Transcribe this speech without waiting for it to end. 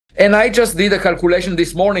And I just did a calculation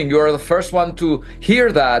this morning. You are the first one to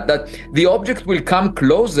hear that the object will come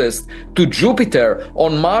closest to Jupiter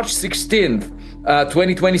on March 16th,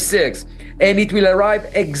 2026, and it will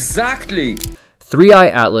arrive exactly.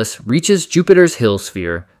 3i Atlas reaches Jupiter's Hill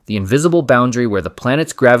sphere, the invisible boundary where the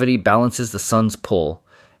planet's gravity balances the sun's pull.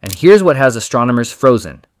 And here's what has astronomers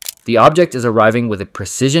frozen. The object is arriving with a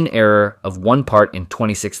precision error of 1 part in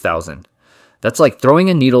 26,000. That's like throwing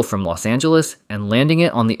a needle from Los Angeles and landing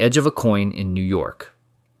it on the edge of a coin in New York.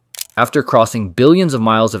 After crossing billions of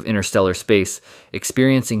miles of interstellar space,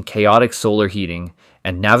 experiencing chaotic solar heating,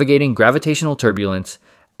 and navigating gravitational turbulence,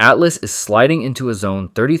 Atlas is sliding into a zone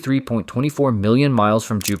 33.24 million miles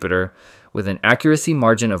from Jupiter with an accuracy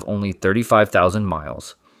margin of only 35,000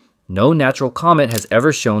 miles. No natural comet has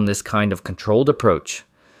ever shown this kind of controlled approach.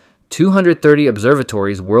 230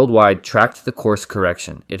 observatories worldwide tracked the course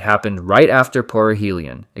correction. It happened right after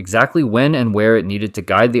perihelion, exactly when and where it needed to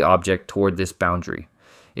guide the object toward this boundary.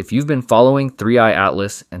 If you've been following 3i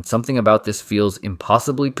Atlas and something about this feels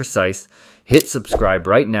impossibly precise, hit subscribe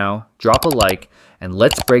right now, drop a like, and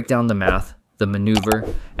let's break down the math, the maneuver,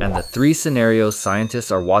 and the 3 scenarios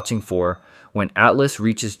scientists are watching for when Atlas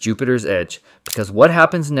reaches Jupiter's edge, because what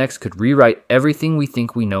happens next could rewrite everything we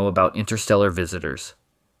think we know about interstellar visitors.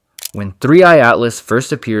 When 3i Atlas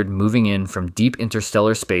first appeared moving in from deep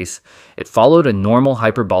interstellar space, it followed a normal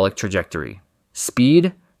hyperbolic trajectory.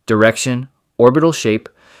 Speed, direction, orbital shape,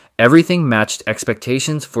 everything matched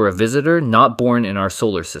expectations for a visitor not born in our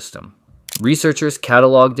solar system. Researchers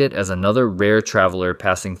cataloged it as another rare traveler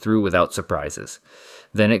passing through without surprises.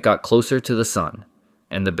 Then it got closer to the sun,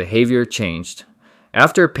 and the behavior changed.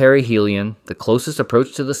 After perihelion, the closest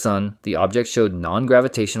approach to the sun, the object showed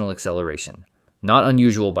non-gravitational acceleration. Not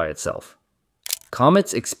unusual by itself.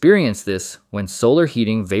 Comets experience this when solar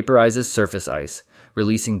heating vaporizes surface ice,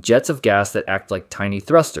 releasing jets of gas that act like tiny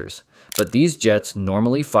thrusters, but these jets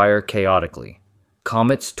normally fire chaotically.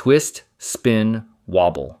 Comets twist, spin,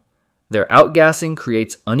 wobble. Their outgassing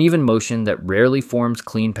creates uneven motion that rarely forms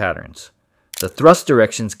clean patterns. The thrust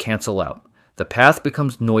directions cancel out. The path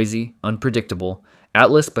becomes noisy, unpredictable.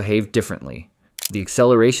 Atlas behaved differently. The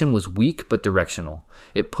acceleration was weak but directional.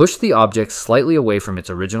 It pushed the object slightly away from its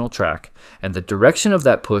original track, and the direction of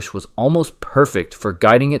that push was almost perfect for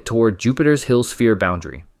guiding it toward Jupiter's Hill sphere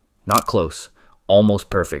boundary. Not close, almost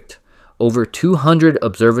perfect. Over 200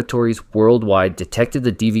 observatories worldwide detected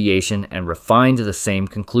the deviation and refined the same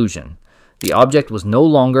conclusion. The object was no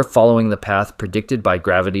longer following the path predicted by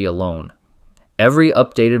gravity alone. Every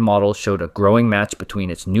updated model showed a growing match between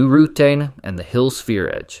its new routine and the Hill sphere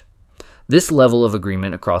edge. This level of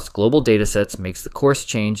agreement across global datasets makes the course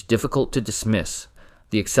change difficult to dismiss.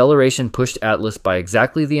 The acceleration pushed Atlas by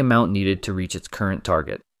exactly the amount needed to reach its current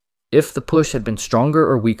target. If the push had been stronger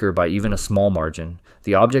or weaker by even a small margin,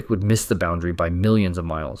 the object would miss the boundary by millions of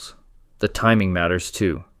miles. The timing matters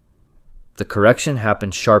too. The correction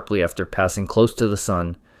happened sharply after passing close to the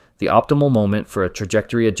sun, the optimal moment for a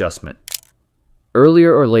trajectory adjustment.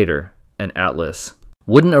 Earlier or later, an Atlas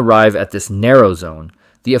wouldn't arrive at this narrow zone.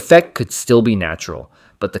 The effect could still be natural,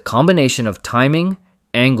 but the combination of timing,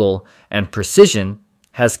 angle, and precision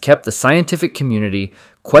has kept the scientific community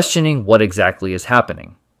questioning what exactly is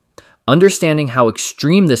happening. Understanding how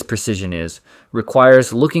extreme this precision is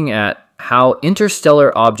requires looking at how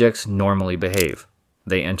interstellar objects normally behave.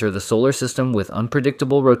 They enter the solar system with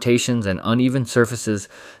unpredictable rotations and uneven surfaces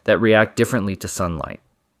that react differently to sunlight.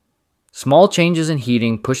 Small changes in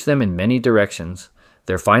heating push them in many directions.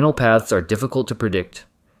 Their final paths are difficult to predict.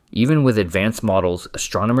 Even with advanced models,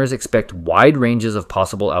 astronomers expect wide ranges of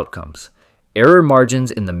possible outcomes, error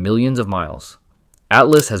margins in the millions of miles.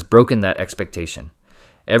 Atlas has broken that expectation.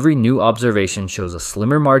 Every new observation shows a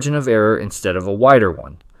slimmer margin of error instead of a wider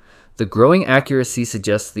one. The growing accuracy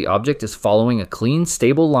suggests the object is following a clean,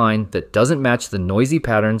 stable line that doesn't match the noisy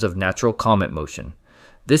patterns of natural comet motion.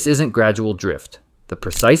 This isn't gradual drift. The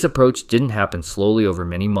precise approach didn't happen slowly over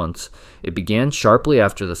many months. It began sharply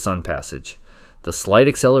after the sun passage. The slight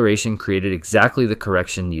acceleration created exactly the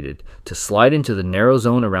correction needed to slide into the narrow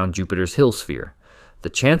zone around Jupiter's Hill sphere. The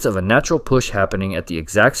chance of a natural push happening at the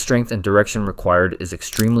exact strength and direction required is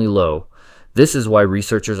extremely low. This is why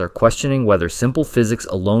researchers are questioning whether simple physics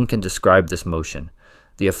alone can describe this motion.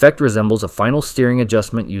 The effect resembles a final steering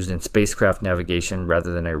adjustment used in spacecraft navigation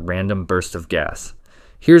rather than a random burst of gas.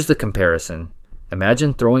 Here's the comparison.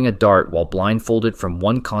 Imagine throwing a dart while blindfolded from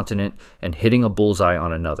one continent and hitting a bullseye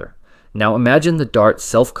on another. Now imagine the dart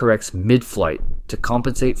self-corrects mid-flight to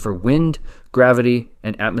compensate for wind, gravity,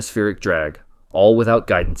 and atmospheric drag, all without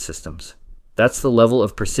guidance systems. That's the level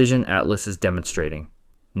of precision Atlas is demonstrating.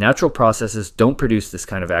 Natural processes don't produce this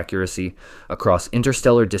kind of accuracy across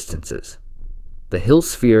interstellar distances. The Hill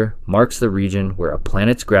sphere marks the region where a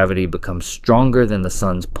planet's gravity becomes stronger than the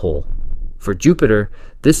sun's pull. For Jupiter,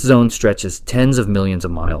 this zone stretches tens of millions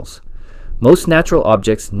of miles. Most natural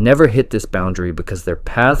objects never hit this boundary because their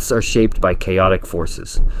paths are shaped by chaotic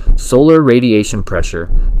forces: solar radiation pressure,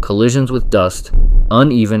 collisions with dust,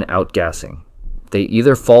 uneven outgassing. They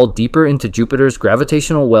either fall deeper into Jupiter's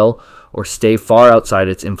gravitational well or stay far outside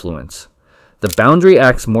its influence. The boundary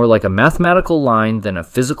acts more like a mathematical line than a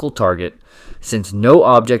physical target. Since no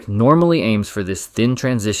object normally aims for this thin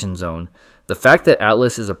transition zone, the fact that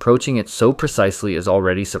Atlas is approaching it so precisely is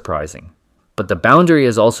already surprising. But the boundary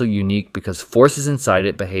is also unique because forces inside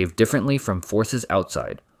it behave differently from forces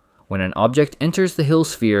outside. When an object enters the Hill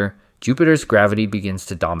sphere, Jupiter's gravity begins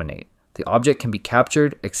to dominate. The object can be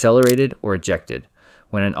captured, accelerated, or ejected.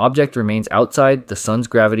 When an object remains outside, the sun's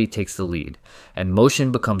gravity takes the lead, and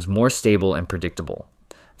motion becomes more stable and predictable.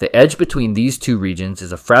 The edge between these two regions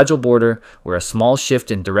is a fragile border where a small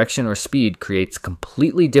shift in direction or speed creates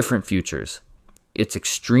completely different futures. It's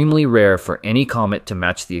extremely rare for any comet to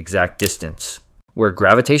match the exact distance, where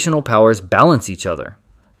gravitational powers balance each other.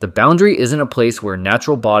 The boundary isn't a place where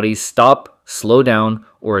natural bodies stop, slow down,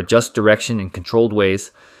 or adjust direction in controlled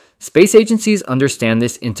ways. Space agencies understand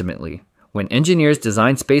this intimately. When engineers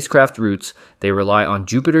design spacecraft routes, they rely on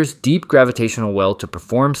Jupiter's deep gravitational well to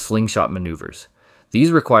perform slingshot maneuvers.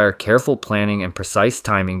 These require careful planning and precise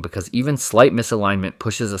timing because even slight misalignment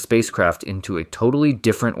pushes a spacecraft into a totally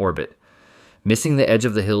different orbit. Missing the edge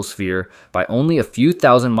of the Hill sphere by only a few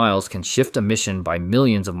thousand miles can shift a mission by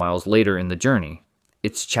millions of miles later in the journey.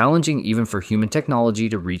 It's challenging even for human technology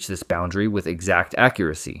to reach this boundary with exact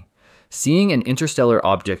accuracy. Seeing an interstellar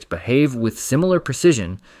object behave with similar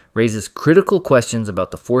precision raises critical questions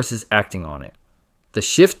about the forces acting on it. The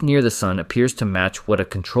shift near the sun appears to match what a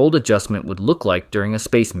controlled adjustment would look like during a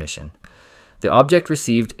space mission. The object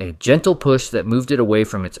received a gentle push that moved it away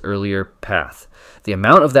from its earlier path. The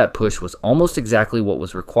amount of that push was almost exactly what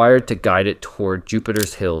was required to guide it toward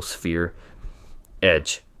Jupiter's Hill sphere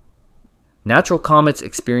edge. Natural comets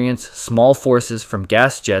experience small forces from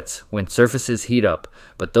gas jets when surfaces heat up,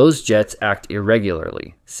 but those jets act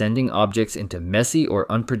irregularly, sending objects into messy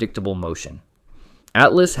or unpredictable motion.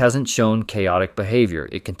 Atlas hasn't shown chaotic behavior.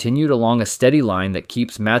 It continued along a steady line that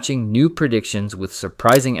keeps matching new predictions with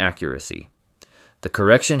surprising accuracy. The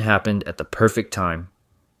correction happened at the perfect time.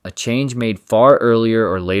 A change made far earlier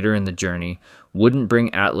or later in the journey wouldn't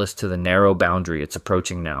bring Atlas to the narrow boundary it's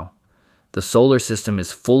approaching now. The solar system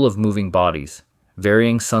is full of moving bodies,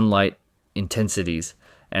 varying sunlight intensities,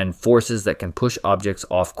 and forces that can push objects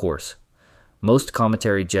off course. Most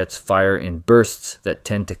cometary jets fire in bursts that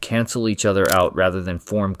tend to cancel each other out rather than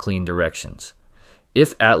form clean directions.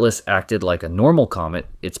 If Atlas acted like a normal comet,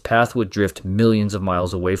 its path would drift millions of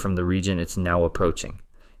miles away from the region it's now approaching.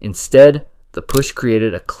 Instead, the push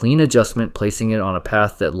created a clean adjustment, placing it on a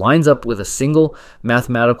path that lines up with a single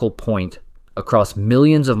mathematical point across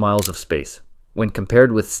millions of miles of space. When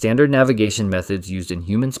compared with standard navigation methods used in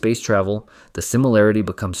human space travel, the similarity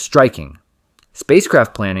becomes striking.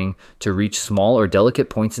 Spacecraft planning to reach small or delicate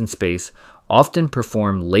points in space often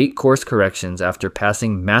perform late course corrections after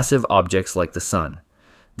passing massive objects like the sun.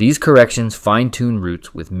 These corrections fine-tune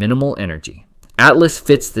routes with minimal energy. Atlas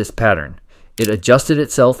fits this pattern. It adjusted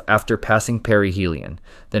itself after passing perihelion,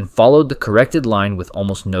 then followed the corrected line with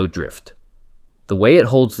almost no drift. The way it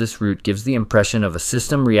holds this route gives the impression of a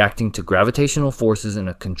system reacting to gravitational forces in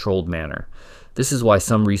a controlled manner. This is why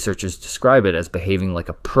some researchers describe it as behaving like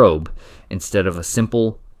a probe instead of a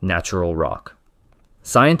simple, natural rock.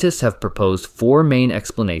 Scientists have proposed 4 main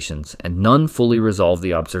explanations, and none fully resolve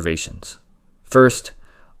the observations. First,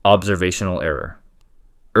 observational error.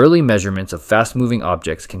 Early measurements of fast-moving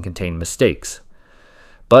objects can contain mistakes.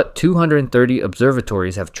 But 230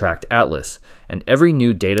 observatories have tracked Atlas, and every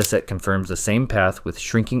new dataset confirms the same path with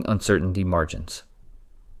shrinking uncertainty margins.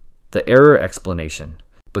 The error explanation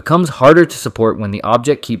becomes harder to support when the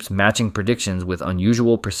object keeps matching predictions with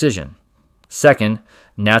unusual precision. Second,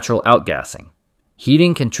 natural outgassing.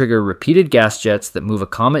 Heating can trigger repeated gas jets that move a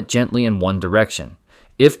comet gently in one direction.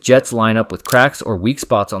 If jets line up with cracks or weak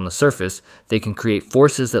spots on the surface, they can create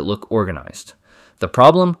forces that look organized. The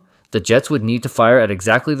problem? The jets would need to fire at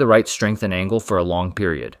exactly the right strength and angle for a long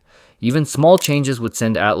period. Even small changes would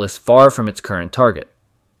send Atlas far from its current target.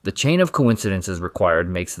 The chain of coincidences required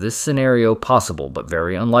makes this scenario possible but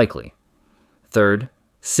very unlikely. Third,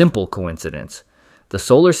 simple coincidence. The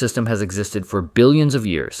solar system has existed for billions of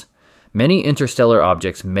years. Many interstellar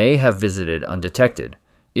objects may have visited undetected.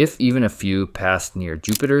 If even a few passed near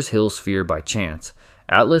Jupiter's Hill sphere by chance,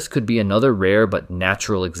 Atlas could be another rare but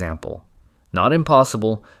natural example. Not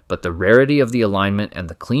impossible, but the rarity of the alignment and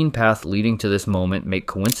the clean path leading to this moment make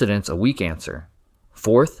coincidence a weak answer.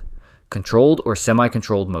 Fourth, controlled or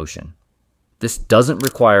semi-controlled motion. This doesn't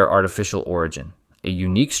require artificial origin. A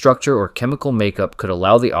unique structure or chemical makeup could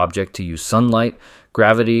allow the object to use sunlight,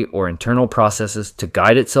 gravity, or internal processes to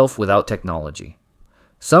guide itself without technology.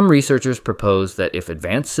 Some researchers propose that if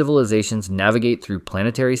advanced civilizations navigate through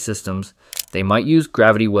planetary systems, they might use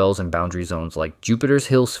gravity wells and boundary zones like Jupiter's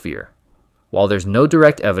Hill sphere. While there's no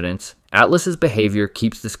direct evidence, Atlas's behavior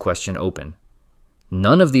keeps this question open.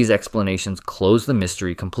 None of these explanations close the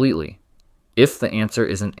mystery completely. If the answer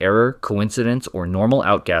is an error, coincidence, or normal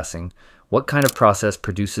outgassing, what kind of process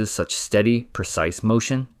produces such steady, precise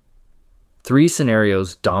motion? 3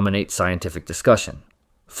 scenarios dominate scientific discussion.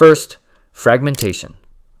 First, fragmentation.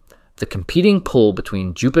 The competing pull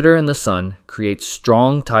between Jupiter and the Sun creates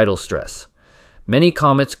strong tidal stress. Many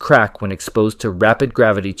comets crack when exposed to rapid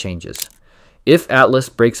gravity changes. If Atlas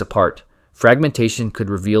breaks apart, fragmentation could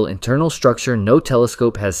reveal internal structure no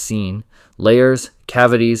telescope has seen, layers,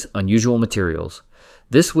 cavities, unusual materials.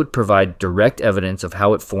 This would provide direct evidence of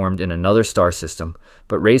how it formed in another star system,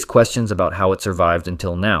 but raise questions about how it survived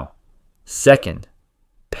until now. Second,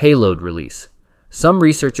 payload release. Some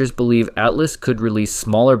researchers believe Atlas could release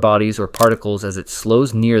smaller bodies or particles as it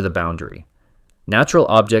slows near the boundary. Natural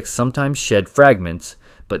objects sometimes shed fragments,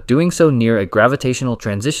 but doing so near a gravitational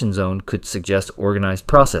transition zone could suggest organized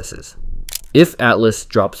processes. If Atlas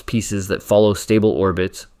drops pieces that follow stable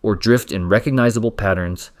orbits or drift in recognizable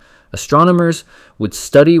patterns, astronomers would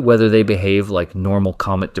study whether they behave like normal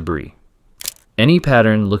comet debris. Any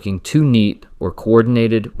pattern looking too neat or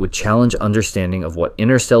coordinated would challenge understanding of what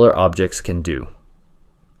interstellar objects can do.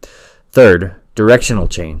 Third, directional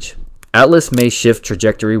change. Atlas may shift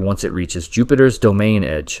trajectory once it reaches Jupiter's domain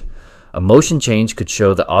edge. A motion change could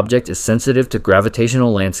show the object is sensitive to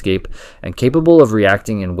gravitational landscape and capable of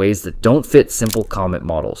reacting in ways that don't fit simple comet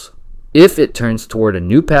models. If it turns toward a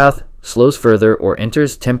new path, slows further, or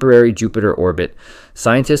enters temporary Jupiter orbit,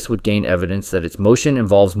 scientists would gain evidence that its motion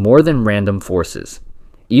involves more than random forces.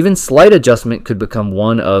 Even slight adjustment could become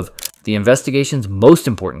one of the investigation's most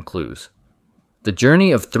important clues. The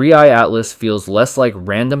journey of 3i Atlas feels less like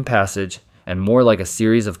random passage and more like a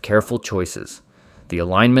series of careful choices. The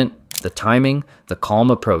alignment, the timing, the calm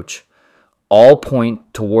approach, all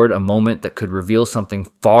point toward a moment that could reveal something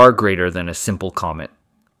far greater than a simple comet.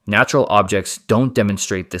 Natural objects don't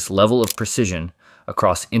demonstrate this level of precision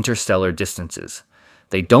across interstellar distances.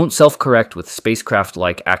 They don't self-correct with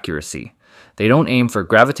spacecraft-like accuracy. They don't aim for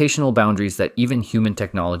gravitational boundaries that even human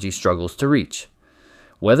technology struggles to reach.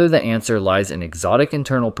 Whether the answer lies in exotic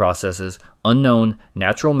internal processes, unknown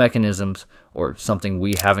natural mechanisms, or something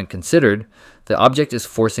we haven't considered, the object is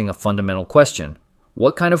forcing a fundamental question.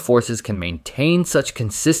 What kind of forces can maintain such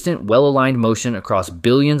consistent, well-aligned motion across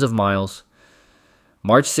billions of miles?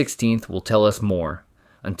 March 16th will tell us more.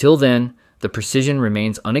 Until then, the precision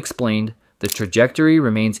remains unexplained, the trajectory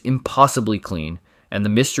remains impossibly clean, and the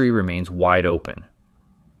mystery remains wide open.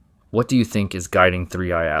 What do you think is guiding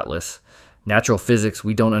 3i Atlas? Natural physics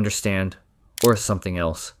we don't understand, or something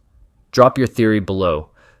else? Drop your theory below,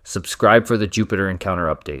 subscribe for the Jupiter Encounter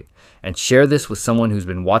update, and share this with someone who's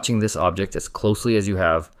been watching this object as closely as you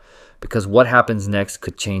have, because what happens next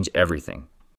could change everything.